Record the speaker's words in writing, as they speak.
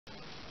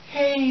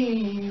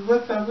Hey,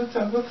 what's up, what's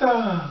up, what's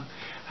up?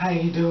 How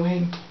you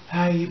doing?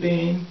 How you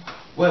been?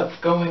 What's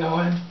going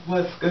on?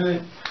 What's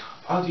good?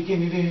 Oh, you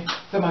getting it in?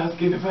 Somebody's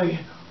getting it for you.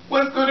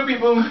 What's good,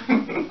 people?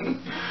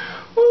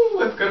 Woo,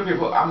 what's good,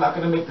 people? I'm not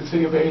going to make this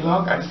video very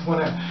long. I just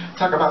want to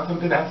talk about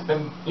something that's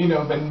been,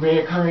 been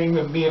reoccurring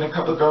with me and a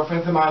couple of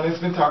girlfriends of mine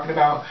that's been talking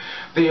about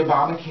the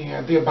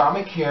Obamacare. The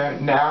Obamacare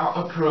now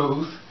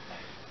approves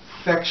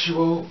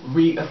sexual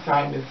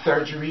reassignment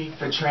surgery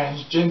for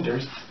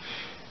transgenders.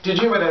 Did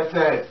you hear what I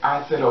said?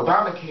 I said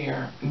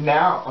Obamacare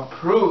now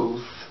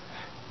approves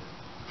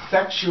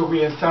sexual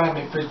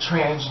reassignment for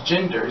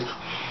transgenders.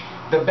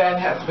 The ban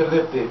has been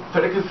lifted. For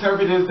the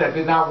conservatives that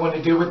did not want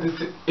to deal with this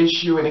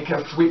issue and it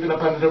kept sweeping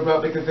up under the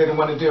rug because they didn't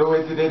want to deal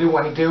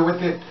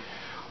with it,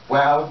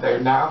 well, they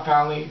now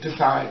finally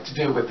decide to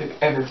deal with it,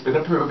 and it's been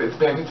approved. It's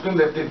been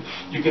lifted.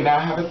 You can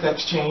now have a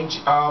sex change.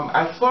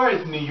 As far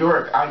as New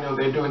York, I know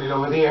they're doing it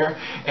over there,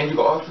 and you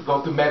can also go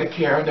through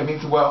Medicare, that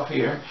means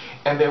welfare,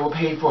 and they will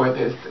pay for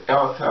this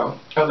also.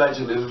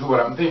 Allegedly, this is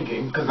what I'm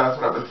thinking, because that's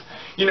what I was,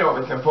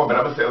 it's informed,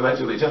 but I'm going to say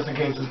allegedly, just in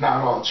case it's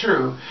not all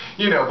true.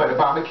 But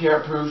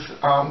Obamacare approves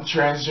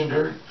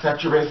transgender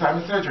sexual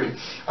reassignment surgery.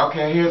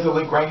 Okay, here's a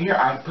link right here.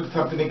 I put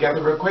something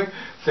together real quick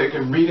so you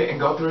can read it and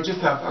go through it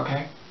yourself.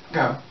 Okay,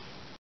 go.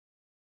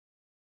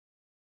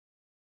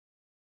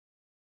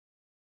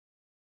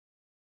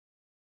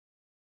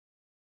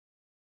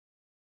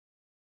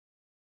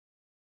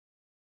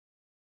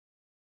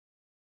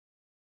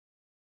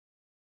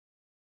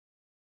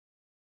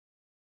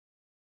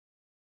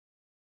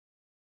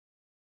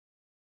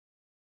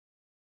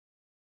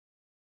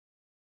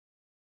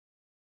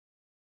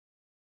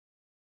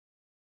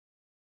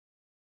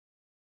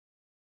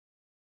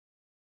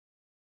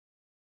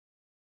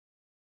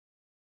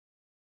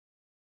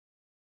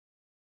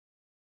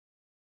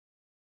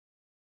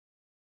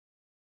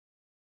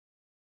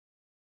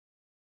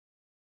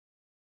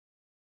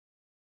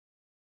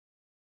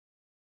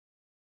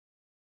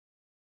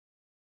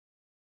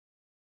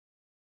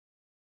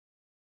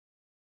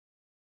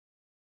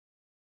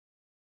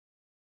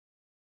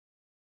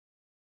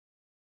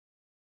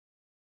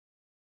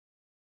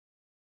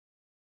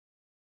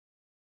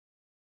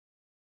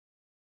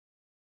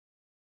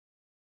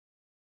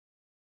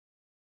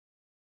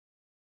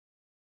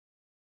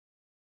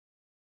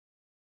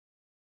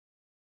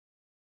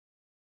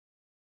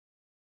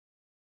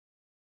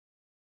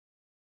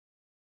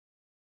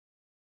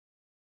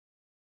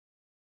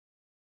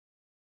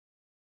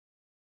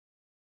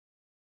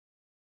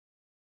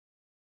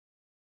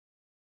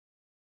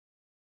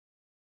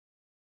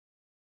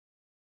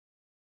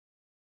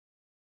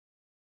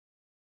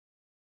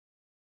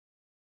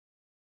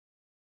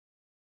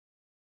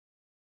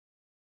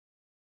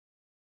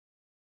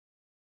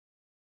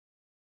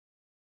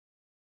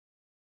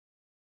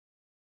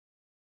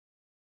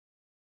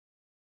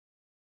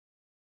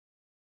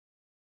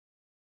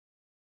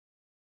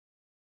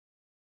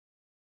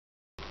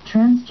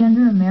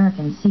 Transgender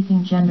Americans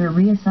seeking gender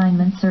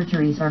reassignment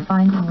surgeries are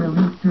finding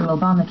relief through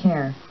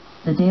Obamacare,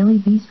 the Daily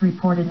Beast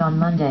reported on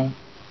Monday.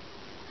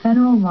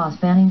 Federal laws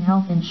banning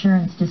health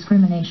insurance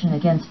discrimination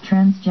against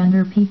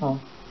transgender people,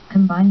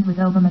 combined with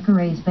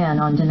Obamacare's ban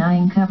on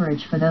denying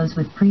coverage for those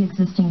with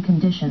pre-existing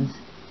conditions,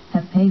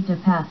 have paved a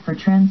path for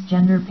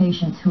transgender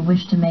patients who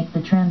wish to make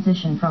the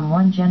transition from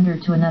one gender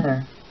to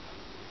another.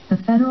 The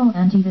federal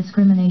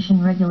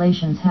anti-discrimination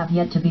regulations have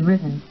yet to be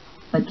written,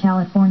 but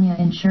California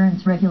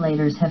insurance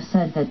regulators have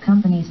said that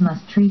companies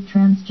must treat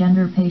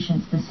transgender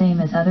patients the same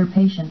as other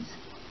patients,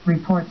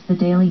 reports the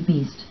Daily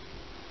Beast.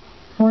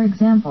 For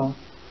example,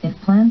 if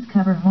plans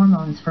cover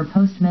hormones for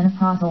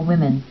postmenopausal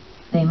women,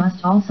 they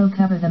must also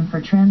cover them for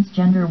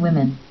transgender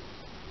women.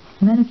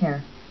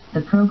 Medicare,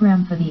 the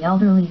program for the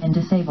elderly and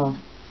disabled,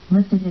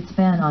 lifted its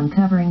ban on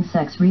covering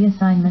sex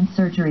reassignment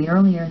surgery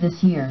earlier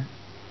this year.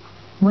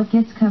 What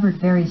gets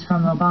covered varies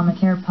from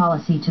Obamacare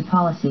policy to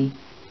policy.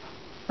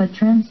 But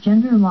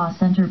Transgender Law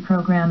Center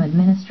Program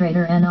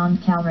Administrator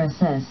Anand Kalra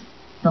says,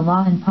 the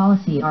law and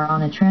policy are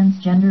on a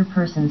transgender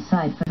person's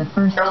side for the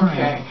first time.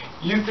 Okay,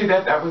 you see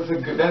that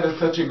that is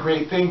such a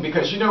great thing,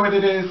 because you know what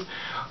it is?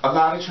 A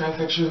lot of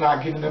transsexuals are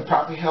not getting the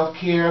proper health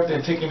care.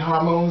 They're taking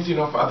hormones,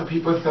 for other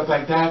people and stuff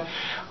like that.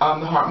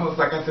 The hormones,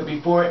 like I said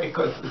before, it's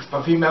for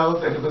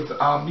females, and it was,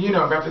 in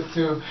reference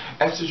to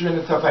estrogen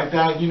and stuff like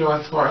that,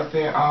 as far as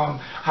their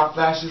hot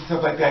flashes and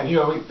stuff like that.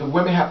 The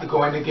women have to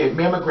go in to get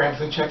mammograms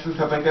and checks and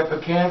stuff like that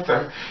for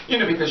cancer,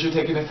 because you're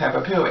taking this type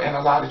of pill, and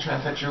a lot of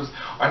transsexuals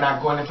are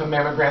not going in for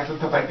mammograms and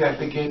stuff like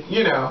that to get,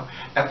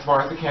 as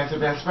far as the cancer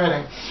been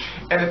spreading.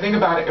 And the thing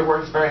about it, it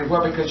works very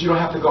well because you don't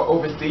have to go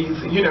overseas,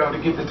 to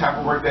get the type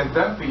of work that's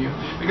done for you.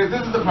 Because this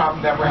is the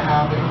problem that we're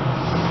having.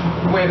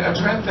 When a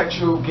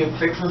transsexual gets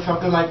sick or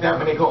something like that,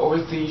 when they go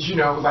overseas,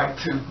 like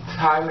to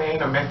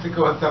Thailand or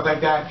Mexico and stuff like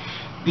that,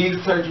 these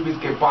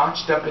surgeries get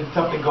botched up and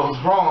something goes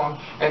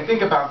wrong. And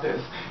think about this.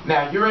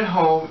 Now, you're at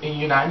home in the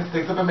United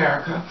States of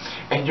America,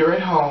 and you're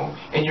at home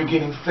and you're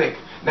getting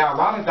sick. Now, a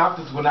lot of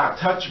doctors will not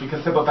touch you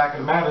because simple fact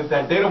of the matter is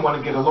that they don't want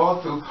to get a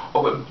lawsuit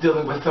over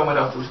dealing with someone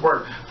else's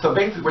work. So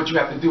basically what you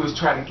have to do is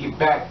try to get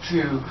back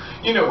to,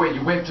 you know, where you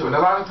went to. And a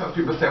lot of times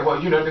people say,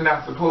 well, you know, they're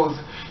not supposed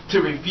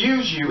to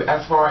refuse you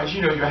as far as,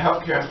 you know, your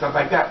health care and stuff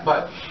like that.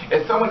 But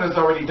if someone has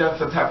already done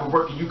some type of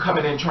work and you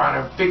coming in trying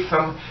to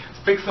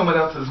fix someone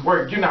else's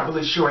work, you're not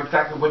really sure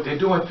exactly what they're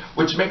doing,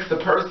 which makes the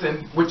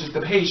person, which is the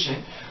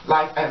patient,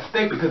 life at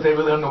stake because they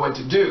really don't know what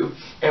to do.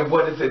 And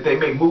what is it? They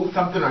may move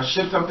something or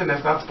shift something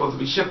that's not supposed to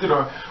be shifted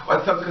or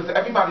something, because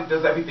everybody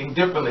does everything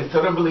differently,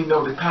 so they don't really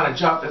know the kind of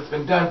job that's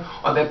been done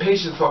on their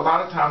patient. So a lot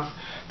of times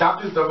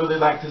doctors don't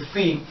really like to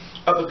see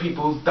other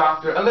people's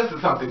doctor unless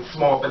it's something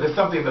small, but it's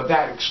something of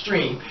that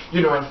extreme,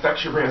 you know, in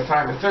sexual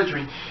reassignment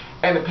surgery.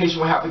 And the patient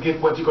will have to get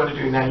what you're going to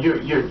do. Now,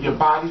 your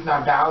body's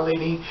not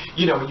dilating.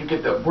 You know, when you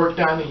get the work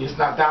done and it's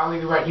not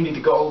dilating right, you need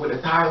to go over to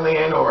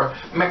Thailand or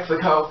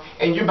Mexico,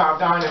 and you're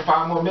about dying in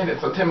 5 more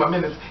minutes or 10 more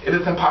minutes. It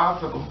is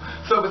impossible.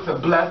 So it's a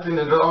blessing,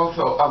 and it's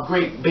also a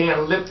great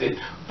ban lifted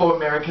for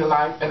American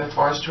life and as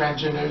far as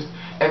transgenders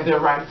and their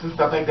rights and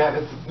stuff like that.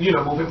 It's, you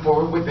know, moving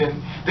forward within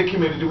the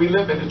community we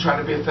live in to try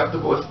to be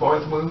acceptable as far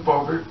as moving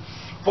forward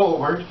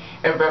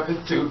in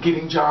reference to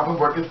getting job and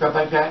work and stuff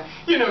like that,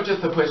 you know,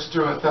 just to push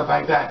through and stuff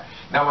like that.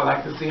 Now I'd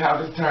like to see how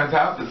this turns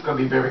out. It's going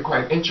to be very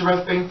quite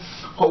interesting.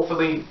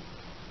 Hopefully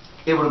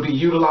it will be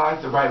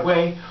utilized the right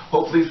way.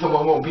 Hopefully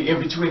someone won't be in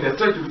between their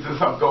surgeries and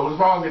something goes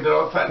wrong and then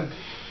all of a sudden,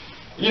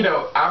 you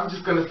know, I'm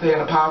just going to say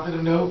on a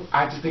positive note,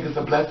 I just think it's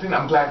a blessing.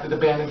 I'm glad that the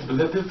ban has been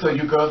lifted, so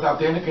you girls out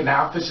there can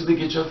now officially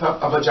get yourself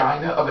a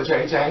vagina, of a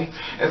JJ,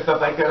 and stuff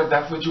like that. If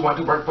that's what you want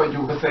to work for,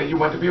 you would say you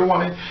want to be a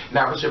woman.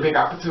 Now it's your big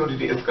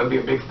opportunity. It's going to be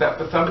a big step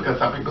for some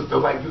because some people still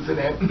like using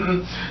it.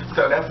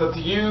 So that's up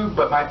to you,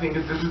 but my thing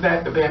is this is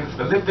that. The ban has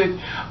been lifted.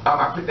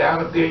 I put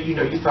down up there, you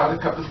know, you saw a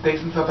couple of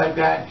states and stuff like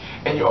that,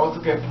 and you also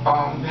get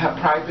have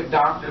private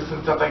doctors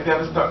and stuff like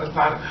that are starting to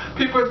sign up.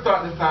 People are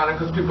starting to sign up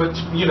because people are,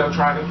 you know,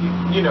 trying to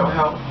keep, you know,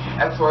 help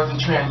as far as the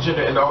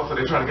transgender, and also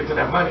they're trying to get to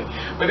that money.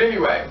 But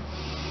anyway,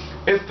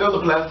 it's still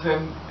a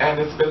blessing,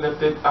 and it's been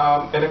lifted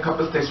in a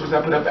couple of states which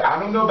I put up there. I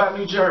don't know about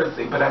New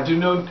Jersey, but I do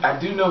know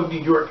New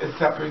York is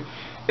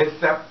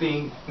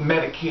accepting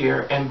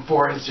Medicare and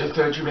for its just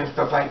surgery and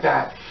stuff like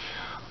that.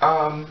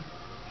 And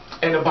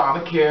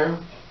Obamacare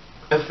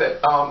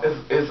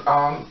is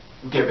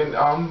giving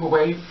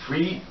away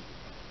free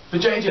for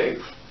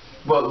JJs.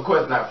 Well, of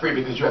course not free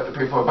because you have to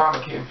pay for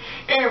Obamacare.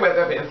 Anyway,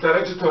 that being said,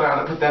 I just thought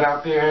I'd put that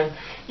out there, and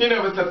you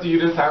know, it's up to you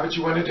to decide what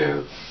you want to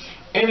do.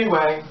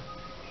 Anyway,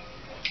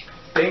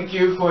 thank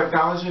you for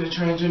acknowledging the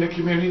transgender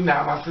community.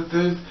 Now, my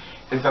sisters,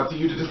 it's up to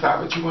you to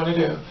decide what you want to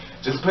do.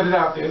 Just put it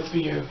out there, it's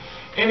for you.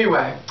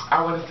 Anyway,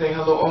 I want to say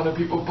hello on the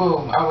people,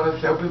 boom. I want to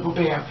say hello people,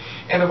 bam.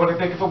 And I want to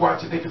thank you for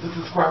watching, thank you for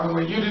subscribing. I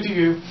want you to do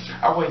you.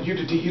 I want you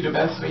to do you the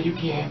best way you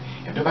can.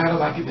 If nobody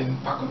don't like it, then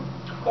fuck them.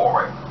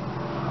 Alright.